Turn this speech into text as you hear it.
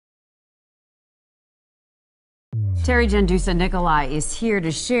Teri Jendusa-Nicolai is here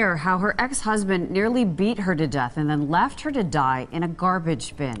to share how her ex-husband nearly beat her to death and then left her to die in a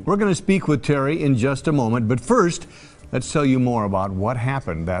garbage bin. We're going to speak with Teri in just a moment, but first, let's tell you more about what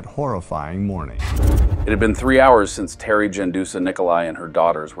happened that horrifying morning. It had been 3 hours since Teri Jendusa-Nicolai and her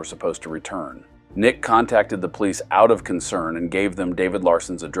daughters were supposed to return. Nick contacted the police out of concern and gave them David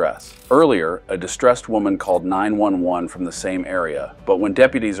Larsen's address. Earlier, a distressed woman called 911 from the same area, but when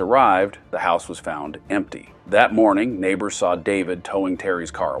deputies arrived, the house was found empty. That morning, neighbors saw David towing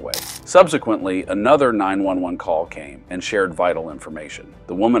Teri's car away. Subsequently, another 911 call came and shared vital information.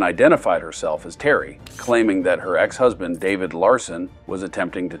 The woman identified herself as Teri, claiming that her ex-husband, David Larsen, was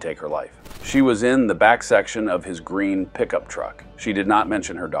attempting to take her life. She was in the back section of his green pickup truck. She did not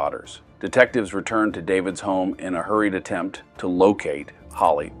mention her daughters. Detectives returned to David's home in a hurried attempt to locate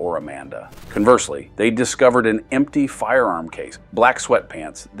Holly or Amanda. Conversely, they discovered an empty firearm case, black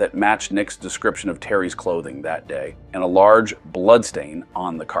sweatpants that matched Nick's description of Teri's clothing that day, and a large bloodstain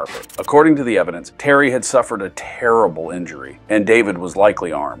on the carpet. According to the evidence, Teri had suffered a terrible injury, and David was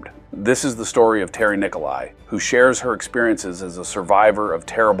likely armed. This is the story of Teri Nicolai, who shares her experiences as a survivor of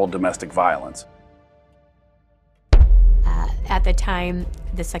terrible domestic violence. At the time,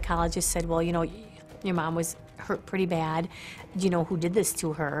 the psychologist said, well, you know, your mom was hurt pretty bad. Do you know who did this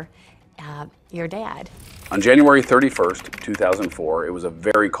to her? Your dad. On January 31st, 2004, it was a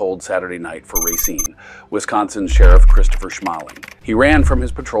very cold Saturday night for Racine, Wisconsin Sheriff Christopher Schmaling. He ran from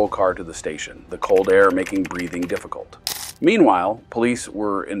his patrol car to the station, the cold air making breathing difficult. Meanwhile, police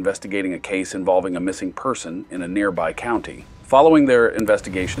were investigating a case involving a missing person in a nearby county. Following their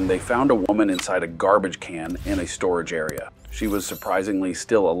investigation, they found a woman inside a garbage can in a storage area. She was surprisingly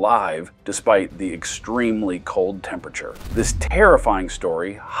still alive despite the extremely cold temperature. This terrifying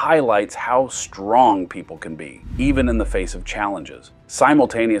story highlights how strong people can be, even in the face of challenges.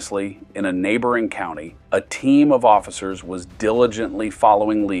 Simultaneously, in a neighboring county, a team of officers was diligently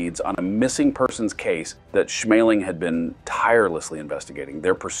following leads on a missing persons case that Schmaling had been tirelessly investigating.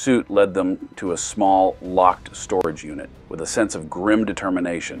 Their pursuit led them to a small, locked storage unit. With a sense of grim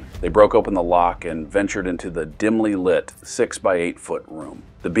determination, they broke open the lock and ventured into the dimly lit 6 by 8 foot room.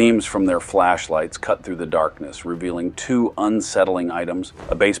 The beams from their flashlights cut through the darkness, revealing two unsettling items: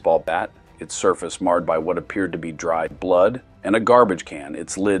 a baseball bat, its surface marred by what appeared to be dried blood, and a garbage can,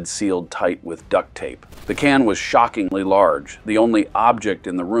 its lid sealed tight with duct tape. The can was shockingly large, the only object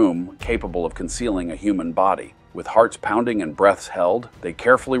in the room capable of concealing a human body. With hearts pounding and breaths held, they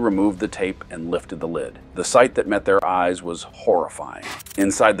carefully removed the tape and lifted the lid. The sight that met their eyes was horrifying.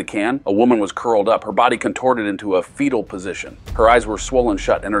 Inside the can, a woman was curled up, her body contorted into a fetal position. Her eyes were swollen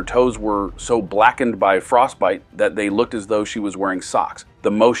shut, and her toes were so blackened by frostbite that they looked as though she was wearing socks.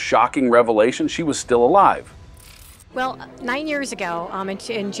 The most shocking revelation: she was still alive. Well, 9 years ago,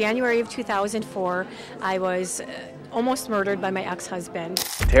 in January of 2004, I was almost murdered by my ex-husband.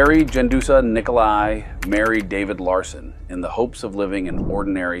 Teri Jendusa-Nicolai married David Larsen in the hopes of living an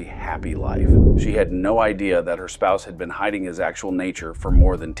ordinary, happy life. She had no idea that her spouse had been hiding his actual nature for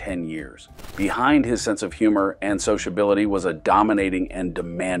more than 10 years. Behind his sense of humor and sociability was a dominating and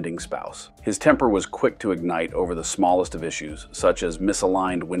demanding spouse. His temper was quick to ignite over the smallest of issues, such as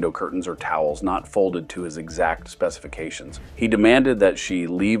misaligned window curtains or towels not folded to his exact specifications. He demanded that she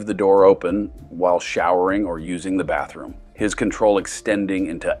leave the door open while showering or using the bathroom, his control extending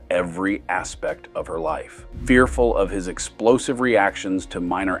into every aspect of her life. Fearful of his explosive reactions to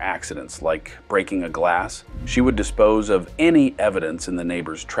minor accidents like breaking a glass, she would dispose of any evidence in the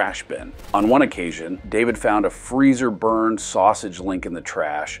neighbor's trash bin. On one occasion, David found a freezer-burned sausage link in the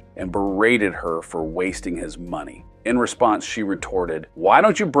trash and berated her for wasting his money. In response, she retorted, "Why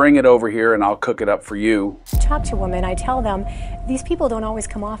don't you bring it over here and I'll cook it up for you?" I talk to women, I tell them these people don't always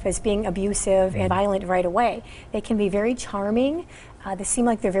come off as being abusive and violent right away. They can be very charming. They seem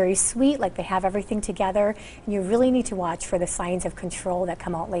like they're very sweet, like they have everything together, and you really need to watch for the signs of control that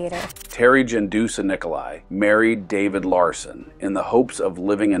come out later. Teri Jendusa-Nicolai married David Larsen in the hopes of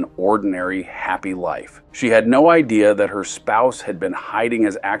living an ordinary, happy life. She had no idea that her spouse had been hiding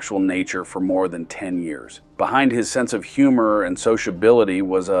his actual nature for more than 10 years. Behind his sense of humor and sociability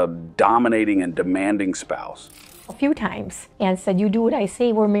was a dominating and demanding spouse. A few times and said, "You do what I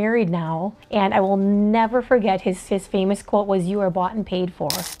say, we're married now." And I will never forget his famous quote was, "You are bought and paid for."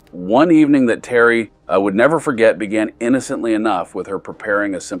 One evening that Teri would never forget began innocently enough with her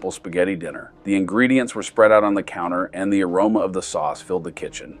preparing a simple spaghetti dinner. The ingredients were spread out on the counter and the aroma of the sauce filled the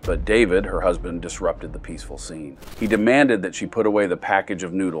kitchen. But David, her husband, disrupted the peaceful scene. He demanded that she put away the package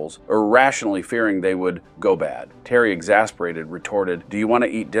of noodles, irrationally fearing they would go bad. Teri, exasperated, retorted, "Do you want to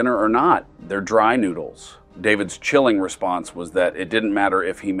eat dinner or not? They're dry noodles." David's chilling response was that it didn't matter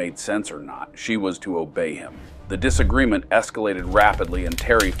if he made sense or not. She was to obey him. The disagreement escalated rapidly and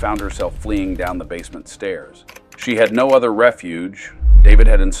Teri found herself fleeing down the basement stairs. She had no other refuge. David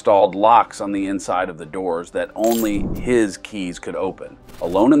had installed locks on the inside of the doors that only his keys could open.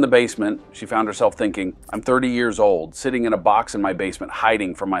 Alone in the basement, she found herself thinking, I'm 30 years old, sitting in a box in my basement,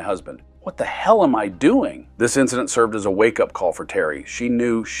 hiding from my husband. What the hell am I doing? This incident served as a wake-up call for Teri. She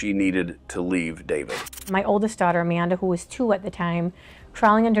knew she needed to leave David. My oldest daughter, Amanda, who was 2 at the time,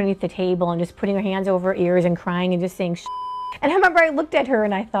 crawling underneath the table and just putting her hands over her ears and crying and just saying, "Shh." And I remember I looked at her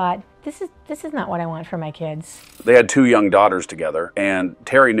and I thought, this is not what I want for my kids. They had 2 young daughters together, and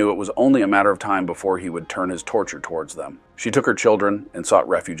Teri knew it was only a matter of time before he would turn his torture towards them. She took her children and sought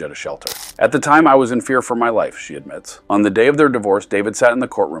refuge at a shelter. At the time, I was in fear for my life, she admits. On the day of their divorce, David sat in the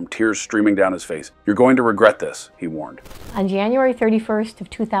courtroom, tears streaming down his face. You're going to regret this, he warned. On January 31st of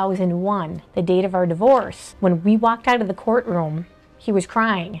 2001, the date of our divorce, when we walked out of the courtroom, he was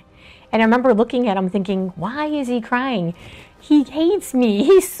crying. And I remember looking at him thinking, why is he crying? He hates me.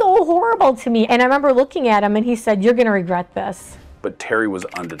 He's so horrible to me. And I remember looking at him and he said, you're going to regret this. But Teri was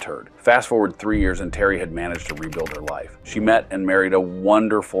undeterred. Fast forward 3 years and Teri had managed to rebuild her life. She met and married a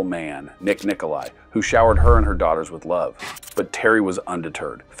wonderful man, Nicolai, who showered her and her daughters with love. But Teri was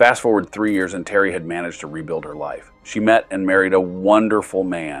undeterred. Fast forward 3 years and Teri had managed to rebuild her life. She met and married a wonderful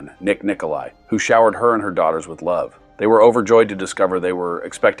man, Nicolai, who showered her and her daughters with love. They were overjoyed to discover they were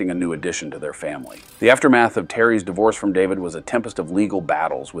expecting a new addition to their family. The aftermath of Teri's divorce from David was a tempest of legal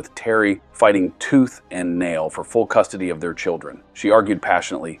battles, with Teri fighting tooth and nail for full custody of their children. She argued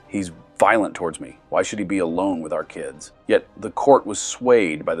passionately, he's violent towards me. Why should he be alone with our kids? Yet the court was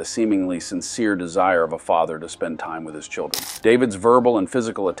swayed by the seemingly sincere desire of a father to spend time with his children. David's verbal and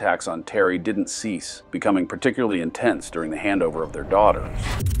physical attacks on Teri didn't cease, becoming particularly intense during the handover of their daughters.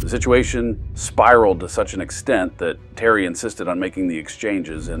 The situation spiraled to such an extent that Teri insisted on making the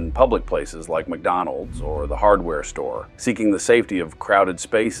exchanges in public places like McDonald's or the hardware store, seeking the safety of crowded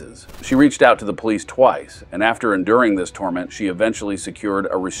spaces. She reached out to the police twice, and after enduring this torment, she eventually secured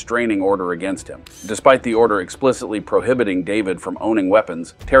a restraining order against him. Despite the order explicitly prohibiting David from owning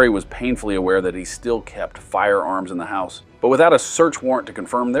weapons, Teri was painfully aware that he still kept firearms in the house. But without a search warrant to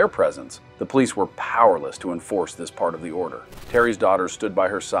confirm their presence, the police were powerless to enforce this part of the order. Teri's daughters stood by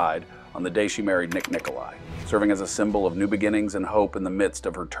her side on the day she married Nicolai, serving as a symbol of new beginnings and hope in the midst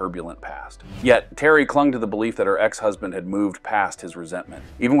of her turbulent past. Yet, Teri clung to the belief that her ex-husband had moved past his resentment.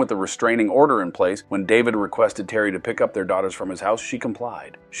 Even with the restraining order in place, when David requested Teri to pick up their daughters from his house, she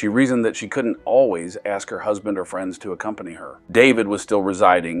complied. She reasoned that she couldn't always ask her husband or friends to accompany her. David was still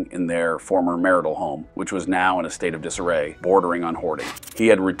residing in their former marital home, which was now in a state of disarray, bordering on hoarding. He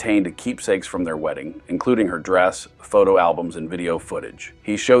had retained keepsakes from their wedding, including her dress, photo albums, and video footage.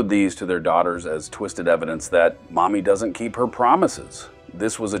 He showed these to their daughters as twisted evidence that mommy doesn't keep her promises.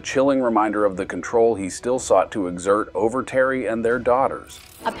 This was a chilling reminder of the control he still sought to exert over Teri and their daughters.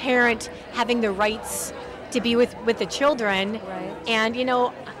 A parent having the rights to be with the children, right. And you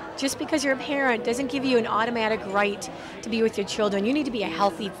know, just because you're a parent doesn't give you an automatic right to be with your children. You need to be a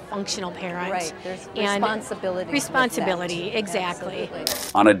healthy, functional parent. Right, there's responsibility. Responsibility, exactly.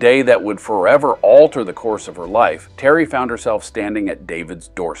 Absolutely. On a day that would forever alter the course of her life, Teri found herself standing at David's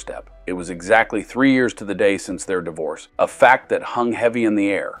doorstep. It was exactly 3 years to the day since their divorce, a fact that hung heavy in the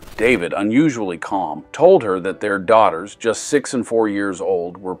air. David, unusually calm, told her that their daughters, just 6 and 4 years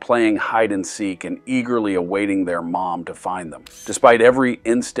old, were playing hide and seek and eagerly awaiting their mom to find them. Despite every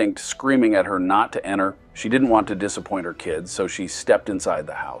instinct screaming at her not to enter, she didn't want to disappoint her kids, so she stepped inside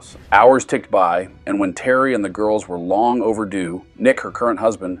the house. Hours ticked by, and when Teri and the girls were long overdue, Nick, her current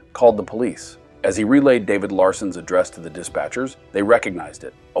husband, called the police. As he relayed David Larsen's address to the dispatchers, they recognized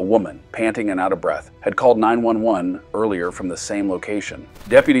it. A woman, panting and out of breath, had called 911 earlier from the same location.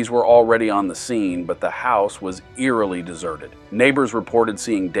 Deputies were already on the scene, but the house was eerily deserted. Neighbors reported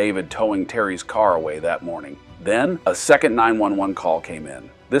seeing David towing Teri's car away that morning. Then, a second 911 call came in.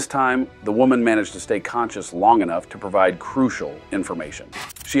 This time, the woman managed to stay conscious long enough to provide crucial information.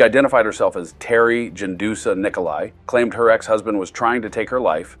 She identified herself as Teri Jendusa-Nicolai, claimed her ex-husband was trying to take her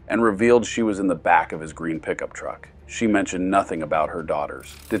life, and revealed she was in the back of his green pickup truck. She mentioned nothing about her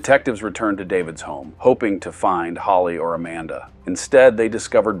daughters. Detectives returned to David's home, hoping to find Holly or Amanda. Instead, they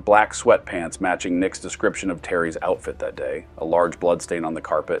discovered black sweatpants matching Nick's description of Teri's outfit that day, a large bloodstain on the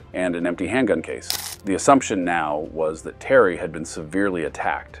carpet, and an empty handgun case. The assumption now was that Teri had been severely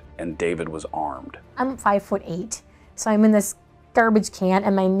attacked, and David was armed. I'm 5'8", so I'm in this garbage can,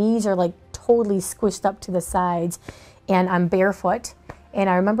 and my knees are like totally squished up to the sides, and I'm barefoot. And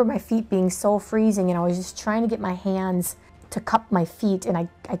I remember my feet being so freezing, and I was just trying to get my hands to cup my feet, and I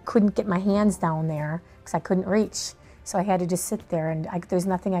couldn't get my hands down there because I couldn't reach. So I had to just sit there, and there's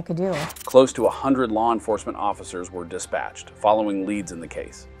nothing I could do. Close to 100 law enforcement officers were dispatched, following leads in the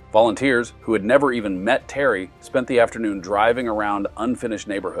case. Volunteers, who had never even met Teri, spent the afternoon driving around unfinished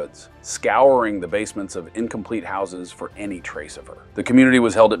neighborhoods, scouring the basements of incomplete houses for any trace of her. The community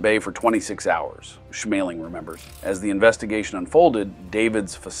was held at bay for 26 hours, Schmaling remembers. As the investigation unfolded,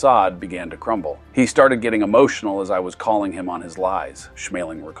 David's facade began to crumble. He started getting emotional as I was calling him on his lies,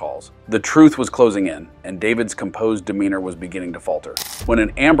 Schmaling recalls. The truth was closing in, and David's composed demeanor was beginning to falter. When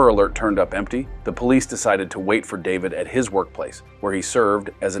an Amber Alert turned up empty, the police decided to wait for David at his workplace, where he served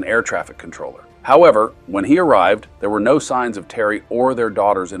as an air traffic controller. However, when he arrived, there were no signs of Teri or their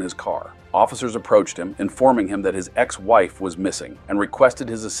daughters in his car. Officers approached him, informing him that his ex-wife was missing, and requested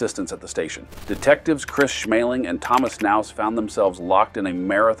his assistance at the station. Detectives Chris Schmaling and Thomas Naus found themselves locked in a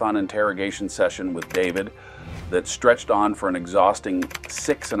marathon interrogation session with David that stretched on for an exhausting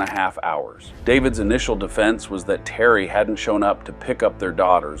 6.5 hours. David's initial defense was that Teri hadn't shown up to pick up their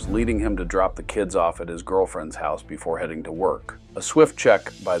daughters, leading him to drop the kids off at his girlfriend's house before heading to work. A swift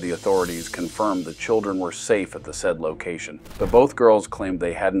check by the authorities confirmed the children were safe at the said location, but both girls claimed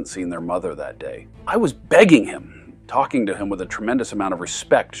they hadn't seen their mother that day. I was begging him, talking to him with a tremendous amount of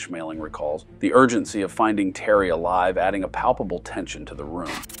respect, Schmaling recalls, the urgency of finding Teri alive adding a palpable tension to the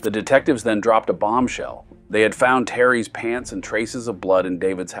room. The detectives then dropped a bombshell. They had found Teri's pants and traces of blood in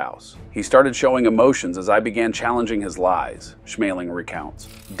David's house. He started showing emotions as I began challenging his lies, Schmaling recounts.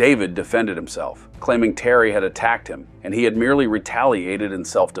 David defended himself, claiming Teri had attacked him, and he had merely retaliated in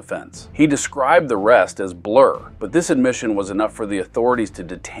self-defense. He described the rest as blur, but this admission was enough for the authorities to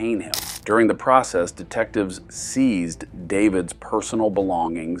detain him. During the process, detectives seized David's personal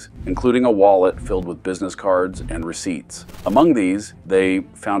belongings, including a wallet filled with business cards and receipts. Among these, they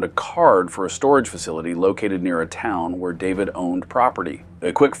found a card for a storage facility located near a town where David owned property.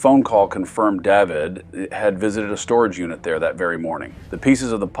 A quick phone call confirmed David had visited a storage unit there that very morning. The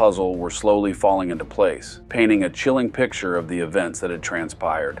pieces of the puzzle were slowly falling into place, painting a chilling picture of the events that had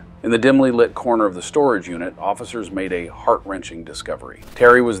transpired. In the dimly lit corner of the storage unit, officers made a heart-wrenching discovery.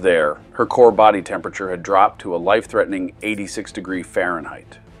 Teri was there. Her core body temperature had dropped to a life-threatening 86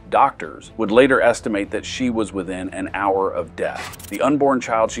 Fahrenheit. Doctors would later estimate that she was within an hour of death. The unborn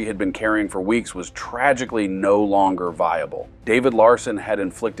child she had been carrying for weeks was tragically no longer viable. David Larsen had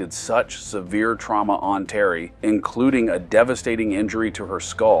inflicted such severe trauma on Teri, including a devastating injury to her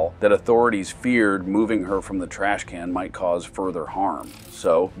skull, that authorities feared moving her from the trash can might cause further harm.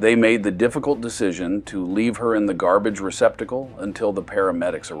 So they made the difficult decision to leave her in the garbage receptacle until the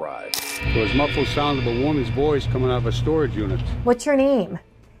paramedics arrived. There was muffled sound of a woman's voice coming out of a storage unit. "What's your name?"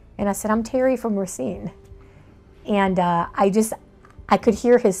 And I said, "I'm Teri from Racine." And I could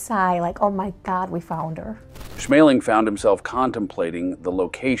hear his sigh, like, "Oh my God, we found her." Schmaling found himself contemplating the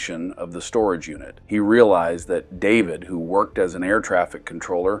location of the storage unit. He realized that David, who worked as an air traffic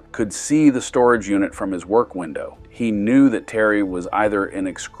controller, could see the storage unit from his work window. He knew that Teri was either in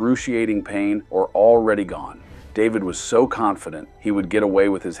excruciating pain or already gone. David was so confident he would get away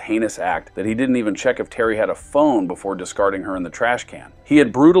with his heinous act that he didn't even check if Teri had a phone before discarding her in the trash can. He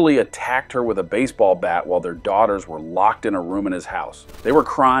had brutally attacked her with a baseball bat while their daughters were locked in a room in his house. They were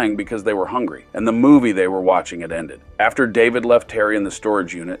crying because they were hungry, and the movie they were watching had ended. After David left Teri in the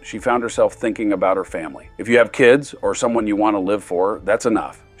storage unit, she found herself thinking about her family. "If you have kids or someone you want to live for, that's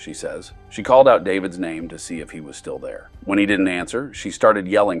enough," she says. She called out David's name to see if he was still there. When he didn't answer, she started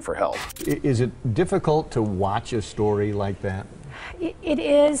yelling for help. Is it difficult to watch a story like that? It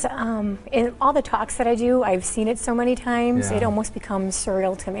is. In all the talks that I do, I've seen it so many times, Yeah. it almost becomes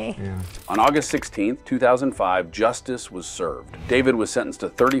surreal to me. Yeah. On August 16, 2005, justice was served. David was sentenced to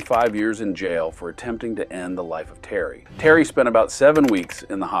 35 years in jail for attempting to end the life of Teri. Teri spent about 7 weeks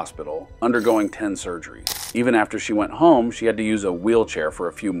in the hospital, undergoing 10 surgeries. Even after she went home, she had to use a wheelchair for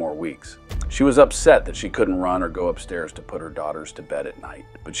a few more weeks. She was upset that she couldn't run or go upstairs to put her daughters to bed at night,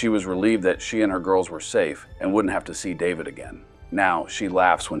 but she was relieved that she and her girls were safe and wouldn't have to see David again. Now, she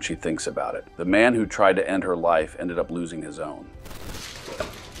laughs when she thinks about it. The man who tried to end her life ended up losing his own.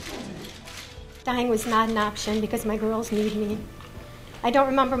 Dying was not an option because my girls need me. I don't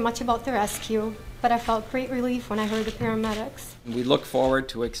remember much about the rescue, but I felt great relief when I heard the paramedics. We look forward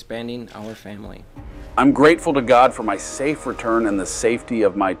to expanding our family. "I'm grateful to God for my safe return and the safety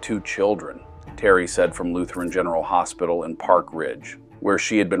of my 2 children," Teri said from Lutheran General Hospital in Park Ridge, where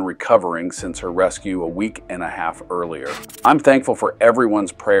she had been recovering since her rescue a week and a half earlier. "I'm thankful for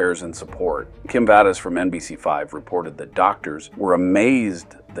everyone's prayers and support." Kim Vadas from NBC5 reported that doctors were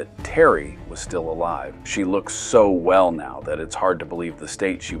amazed that Teri was still alive. "She looks so well now that it's hard to believe the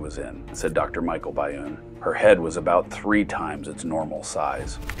state she was in," said Dr. Michael Bayoun. Her head was about 3 times its normal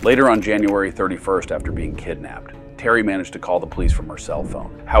size. Later on January 31st, after being kidnapped, Teri managed to call the police from her cell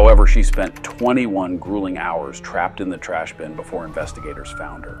phone. However, she spent 21 grueling hours trapped in the trash bin before investigators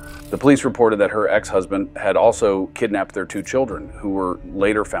found her. The police reported that her ex-husband had also kidnapped their 2 children, who were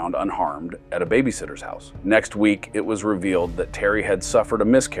later found unharmed at a babysitter's house. Next week, it was revealed that Teri had suffered a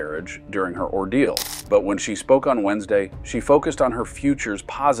miscarriage during her ordeal. But when she spoke on Wednesday, she focused on her future's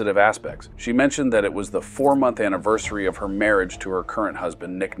positive aspects. She mentioned that it was the 4-month anniversary of her marriage to her current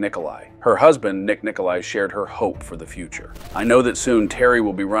husband, Nick Nicolai. Her husband, Nick Nicolai, shared her hope for the future. "I know that soon Teri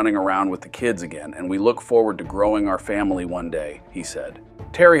will be running around with the kids again, and we look forward to growing our family one day," he said.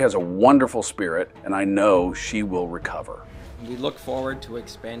 "Teri has a wonderful spirit, and I know she will recover." We look forward to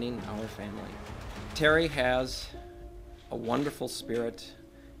expanding our family. Teri has a wonderful spirit,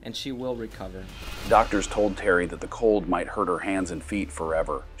 and she will recover. Doctors told Teri that the cold might hurt her hands and feet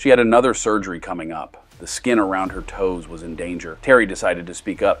forever. She had another surgery coming up. The skin around her toes was in danger. Teri decided to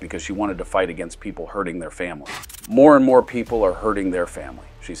speak up because she wanted to fight against people hurting their family. "More and more people are hurting their family,"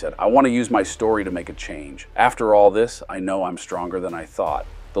 she said. "I want to use my story to make a change. After all this, I know I'm stronger than I thought."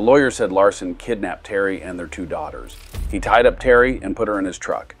 The lawyer said Larsen kidnapped Teri and their 2 daughters. He tied up Teri and put her in his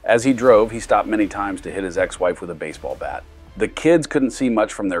truck. As he drove, he stopped many times to hit his ex-wife with a baseball bat. The kids couldn't see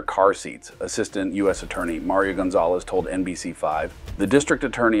much from their car seats, Assistant U.S. Attorney Mario Gonzalez told NBC5. The district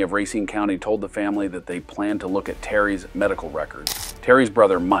attorney of Racine County told the family that they planned to look at Teri's medical records. Teri's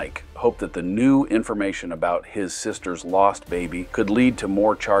brother, Mike, hoped that the new information about his sister's lost baby could lead to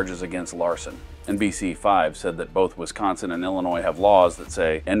more charges against Larsen. NBC5 said that both Wisconsin and Illinois have laws that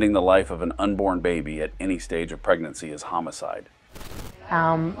say ending the life of an unborn baby at any stage of pregnancy is homicide.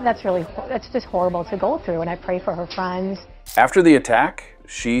 That's just horrible to go through, and I pray for her friends. After the attack,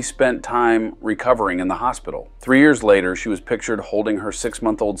 she spent time recovering in the hospital. 3 years later, she was pictured holding her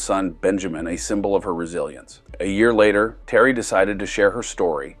 6-month-old son, Benjamin, a symbol of her resilience. A year later, Teri decided to share her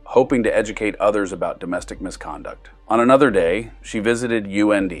story, hoping to educate others about domestic misconduct. On another day, she visited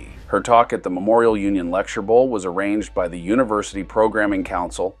UND. Her talk at the Memorial Union Lecture Bowl was arranged by the University Programming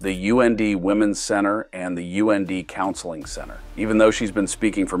Council, the UND Women's Center, and the UND Counseling Center. Even though she's been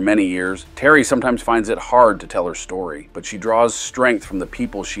speaking for many years, Teri sometimes finds it hard to tell her story, but she draws strength from the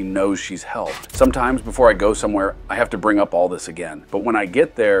people she knows she's helped. "Sometimes before I go somewhere, I have to bring up all this again. But when I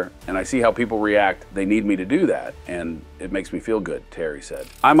get there and I see how people react, they need me to do that, and it makes me feel good," Teri said.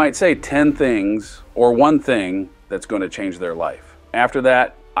 "I might say 10 things or 1 thing that's going to change their life. After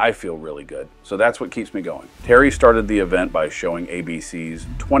that, I feel really good. So that's what keeps me going." Teri started the event by showing ABC's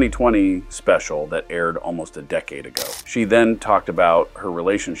 2020 special that aired almost a decade ago. She then talked about her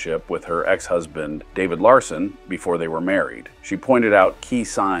relationship with her ex-husband, David Larsen, before they were married. She pointed out key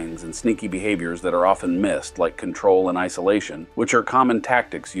signs and sneaky behaviors that are often missed, like control and isolation, which are common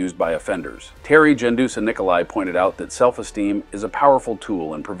tactics used by offenders. Teri Jendusa-Nicolai pointed out that self-esteem is a powerful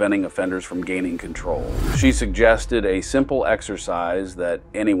tool in preventing offenders from gaining control. She suggested a simple exercise that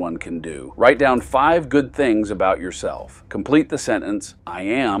anyone can do. Write down 5 good things about yourself. Complete the sentence, "I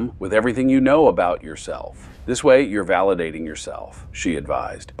am," with everything you know about yourself. This way, you're validating yourself, she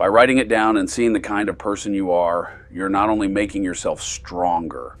advised. By writing it down and seeing the kind of person you are, you're not only making yourself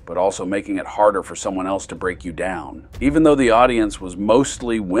stronger, but also making it harder for someone else to break you down. Even though the audience was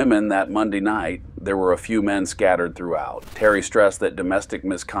mostly women that Monday night, there were a few men scattered throughout. Teri stressed that domestic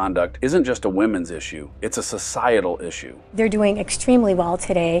misconduct isn't just a women's issue, it's a societal issue. They're doing extremely well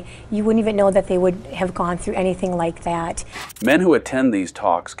today. You wouldn't even know that they would have gone through anything like that. Men who attend these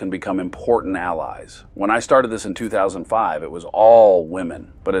talks can become important allies. When I started this in 2005, it was all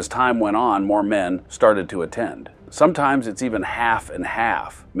women, but as time went on, more men started to attend. Sometimes it's even half and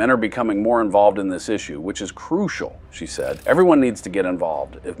half. Men are becoming more involved in this issue, which is crucial, she said. Everyone needs to get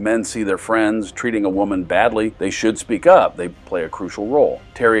involved. If men see their friends treating a woman badly, they should speak up. They play a crucial role.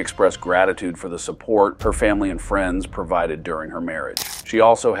 Teri expressed gratitude for the support her family and friends provided during her marriage. She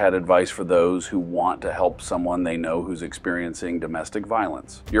also had advice for those who want to help someone they know who's experiencing domestic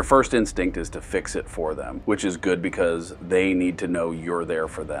violence. Your first instinct is to fix it for them, which is good because they need to know you're there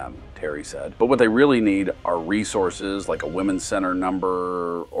for them, Teri said. But what they really need are resources like a women's center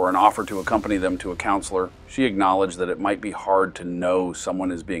number or an offer to accompany them to a counselor. She acknowledged that it might be hard to know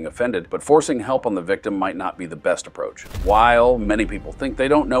someone is being offended, but forcing help on the victim might not be the best approach. While many people think they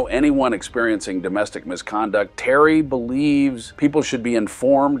don't know anyone experiencing domestic misconduct, Teri believes people should be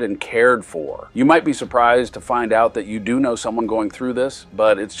informed and cared for. You might be surprised to find out that you do know someone going through this,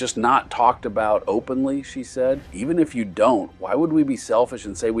 but it's just not talked about openly, she said. Even if you don't, why would we be selfish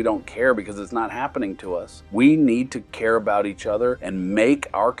and say we don't care because it's not happening to us? We need to care about each other and make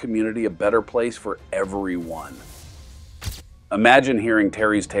our community a better place for everyone. Imagine hearing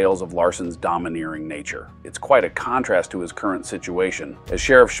Teri's tales of Larsen's domineering nature. It's quite a contrast to his current situation. As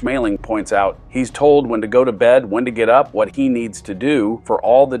Sheriff Schmaling points out, he's told when to go to bed, when to get up, what he needs to do for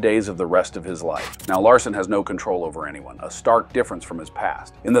all the days of the rest of his life. Now, Larsen has no control over anyone, a stark difference from his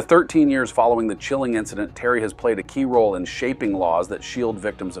past. In the 13 years following the chilling incident, Teri has played a key role in shaping laws that shield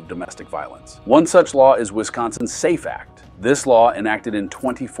victims of domestic violence. One such law is Wisconsin's SAFE Act. This law, enacted in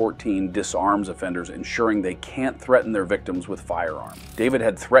 2014, disarms offenders, ensuring they can't threaten their victims with firearms. David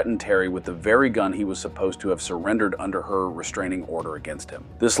had threatened Teri with the very gun he was supposed to have surrendered under her restraining order against him.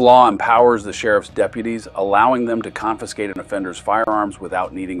 This law empowers the sheriff's deputies, allowing them to confiscate an offender's firearms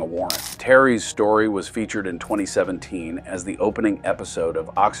without needing a warrant. Teri's story was featured in 2017 as the opening episode of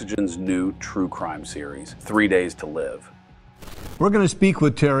Oxygen's new true crime series, 3 Days to Live. We're going to speak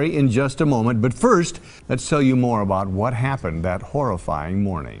with Teri in just a moment, but first, let's tell you more about what happened that horrifying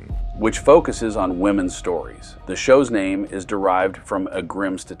morning. Which focuses on women's stories. The show's name is derived from a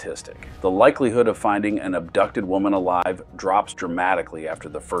grim statistic. The likelihood of finding an abducted woman alive drops dramatically after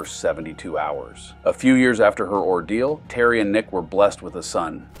the first 72 hours. A few years after her ordeal, Teri and Nick were blessed with a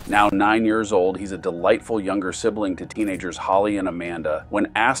son. Now 9 years old, he's a delightful younger sibling to teenagers Holly and Amanda.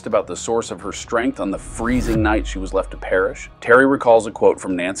 When asked about the source of her strength on the freezing night she was left to perish, Teri recalls a quote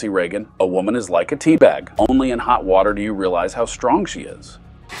from Nancy Reagan, "A woman is like a tea bag. Only in hot water do you realize how strong she is."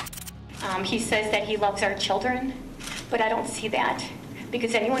 He says that he loves our children, but I don't see that,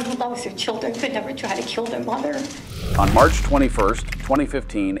 because anyone who loves their children could never try to kill their mother. On March 21st,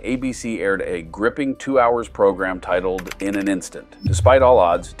 2015, ABC aired a gripping 2 hours program titled In an Instant. Despite all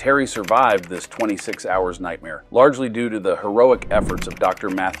odds, Teri survived this 26 hours nightmare, largely due to the heroic efforts of Dr.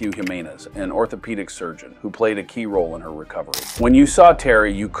 Matthew Jimenez, an orthopedic surgeon who played a key role in her recovery. When you saw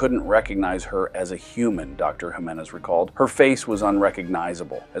Teri, you couldn't recognize her as a human, Dr. Jimenez recalled. Her face was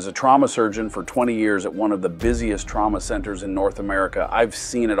unrecognizable. As a trauma surgeon for 20 years at one of the busiest trauma centers in North America, I've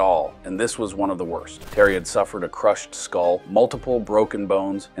seen it all, and this was one of the worst. Teri had suffered a crushed skull, multiple broken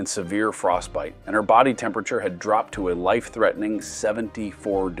bones, and severe frostbite, and her body temperature had dropped to a life-threatening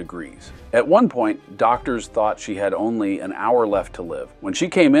 74 degrees. At one point, doctors thought she had only an hour left to live. When she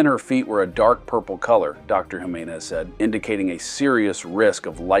came in, her feet were a dark purple color, Dr. Jimenez said, indicating a serious risk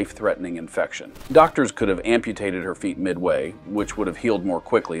of life-threatening infection. Doctors could have amputated her feet midway, which would have healed more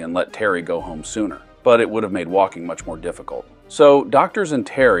quickly and let Teri go home sooner, but it would have made walking much more difficult. So doctors and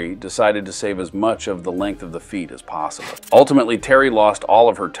Teri decided to save as much of the length of the feet as possible. Ultimately, Teri lost all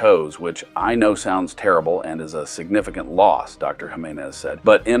of her toes, which I know sounds terrible and is a significant loss, Dr. Jimenez said.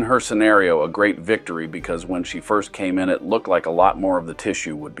 But in her scenario, a great victory, because when she first came in, it looked like a lot more of the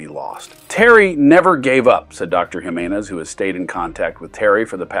tissue would be lost. Teri never gave up, said Dr. Jimenez, who has stayed in contact with Teri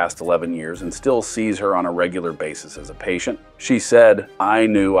for the past 11 years and still sees her on a regular basis as a patient. She said, "I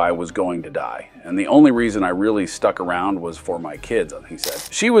knew I was going to die, and the only reason I really stuck around was for my kids," he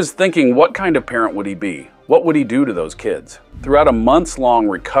said. She was thinking, what kind of parent would he be? What would he do to those kids? Throughout a months-long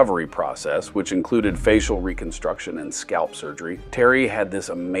recovery process, which included facial reconstruction and scalp surgery, Teri had this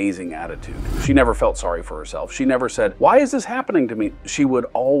amazing attitude. She never felt sorry for herself. She never said, "Why is this happening to me?" She would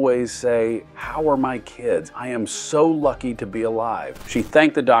always say, "How are my kids? I am so lucky to be alive." She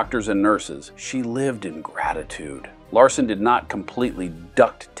thanked the doctors and nurses. She lived in gratitude. Larsen did not completely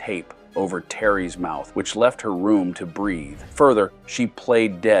duct tape over Teri's mouth, which left her room to breathe. Further, she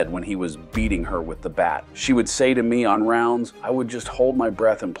played dead when he was beating her with the bat. She would say to me on rounds, "I would just hold my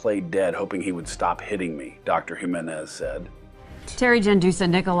breath and play dead, hoping he would stop hitting me," Dr. Jimenez said. Teri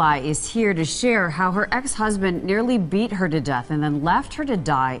Jendusa-Nicolai is here to share how her ex-husband nearly beat her to death and then left her to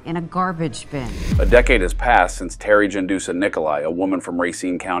die in a garbage bin. A decade has passed since Teri Jendusa-Nicolai, a woman from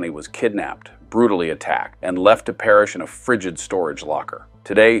Racine County, was kidnapped, brutally attacked, and left to perish in a frigid storage locker.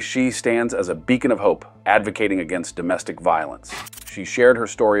 Today, she stands as a beacon of hope, advocating against domestic violence. She shared her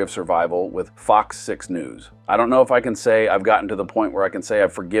story of survival with Fox 6 News. "I don't know if I can say I've gotten to the point where I can say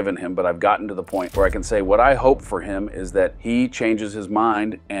I've forgiven him, but I've gotten to the point where I can say what I hope for him is that he changes his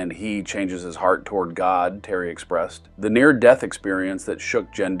mind and he changes his heart toward God," Teri expressed. The near-death experience that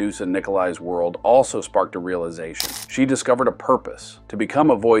shook Jendusa-Nicolai's world also sparked a realization. She discovered a purpose: to become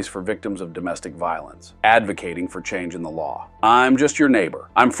a voice for victims of domestic violence, advocating for change in the law. "I'm just your neighbor.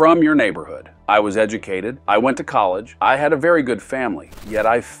 I'm from your neighborhood. I was educated. I went to college. I had a very good family. Yet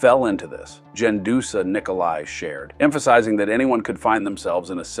I fell into this. Jendusa-Nicolai shared, emphasizing that anyone could find themselves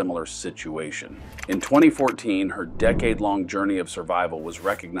in a similar situation. In 2014, her decade-long journey of survival was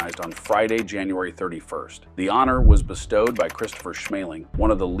recognized on Friday, January 31st. The honor was bestowed by Christopher Schmaling,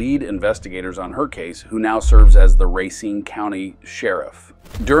 one of the lead investigators on her case, who now serves as the Racine County Sheriff.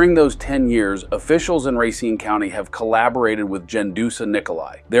 During those 10 years, officials in Racine County have collaborated with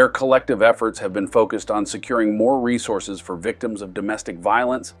Jendusa-Nicolai. Their collective efforts have been focused on securing more resources for victims of domestic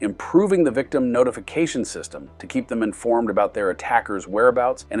violence, improving the victim notification system to keep them informed about their attackers'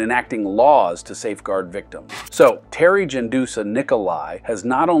 whereabouts, and enacting laws to safeguard victims. So, Teri Jendusa-Nicolai has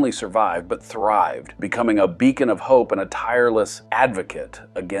not only survived, but thrived, becoming a beacon of hope and a tireless advocate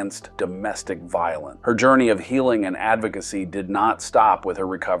against domestic violence. Her journey of healing and advocacy did not stop with her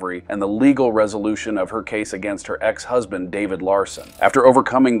recovery and the legal resolution of her case against her ex-husband, David Larsen. After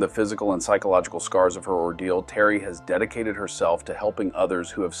overcoming the physical and psychological scars of her ordeal, Teri has dedicated herself to helping others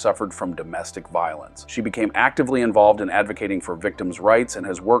who have suffered from domestic violence. She became actively involved in advocating for victims' rights and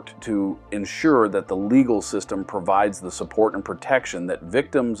has worked to ensure that the legal system provides the support and protection that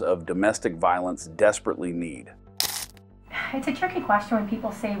victims of domestic violence desperately need. It's a tricky question when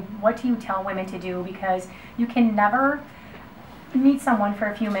people say, what do you tell women to do? Because you can never meet someone for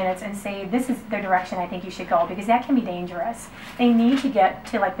a few minutes and say, this is the direction I think you should go, because that can be dangerous. They need to get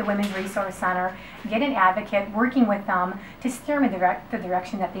to like the Women's Resource Center, get an advocate working with them to steer them in the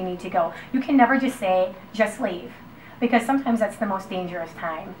direction that they need to go. You can never just say, just leave, because sometimes that's the most dangerous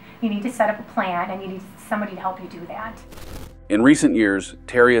time. You need to set up a plan and you need somebody to help you do that. In recent years,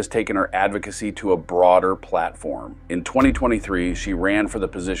 Teri has taken her advocacy to a broader platform. In 2023, she ran for the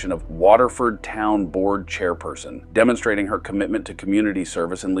position of Waterford Town Board Chairperson, demonstrating her commitment to community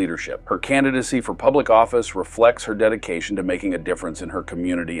service and leadership. Her candidacy for public office reflects her dedication to making a difference in her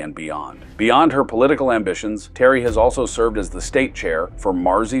community and beyond. Beyond her political ambitions, Teri has also served as the state chair for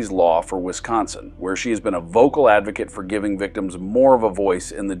Marsy's Law for Wisconsin, where she has been a vocal advocate for giving victims more of a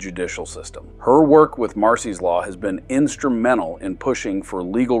voice in the judicial system. Her work with Marsy's Law has been instrumental in pushing for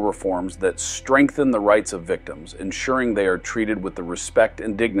legal reforms that strengthen the rights of victims, ensuring they are treated with the respect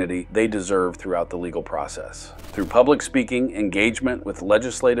and dignity they deserve throughout the legal process. Through public speaking, engagement with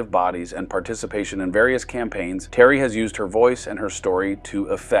legislative bodies, and participation in various campaigns, Teri has used her voice and her story to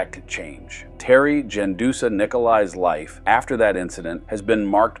effect change. Teri Jendusa-Nicolai's life after that incident has been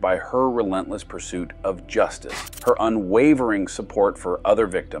marked by her relentless pursuit of justice, her unwavering support for other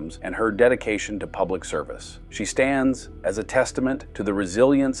victims, and her dedication to public service. She stands as a testament to the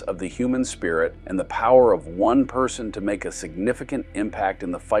resilience of the human spirit and the power of one person to make a significant impact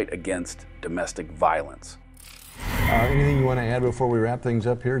in the fight against domestic violence. Anything you want to add before we wrap things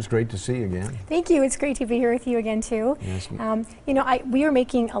up here? It's great to see you again. Thank you. It's great to be here with you again, too. Yes. You know, we are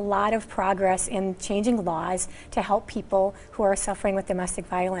making a lot of progress in changing laws to help people who are suffering with domestic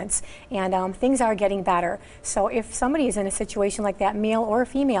violence, and things are getting better. So if somebody is in a situation like that, male or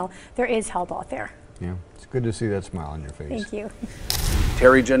female, there is help out there. Yeah, it's good to see that smile on your face. Thank you.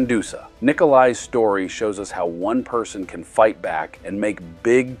 Teri Jendusa-Nicolai's story shows us how one person can fight back and make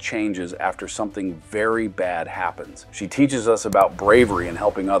big changes after something very bad happens. She teaches us about bravery and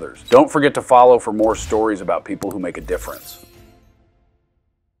helping others. Don't forget to follow for more stories about people who make a difference.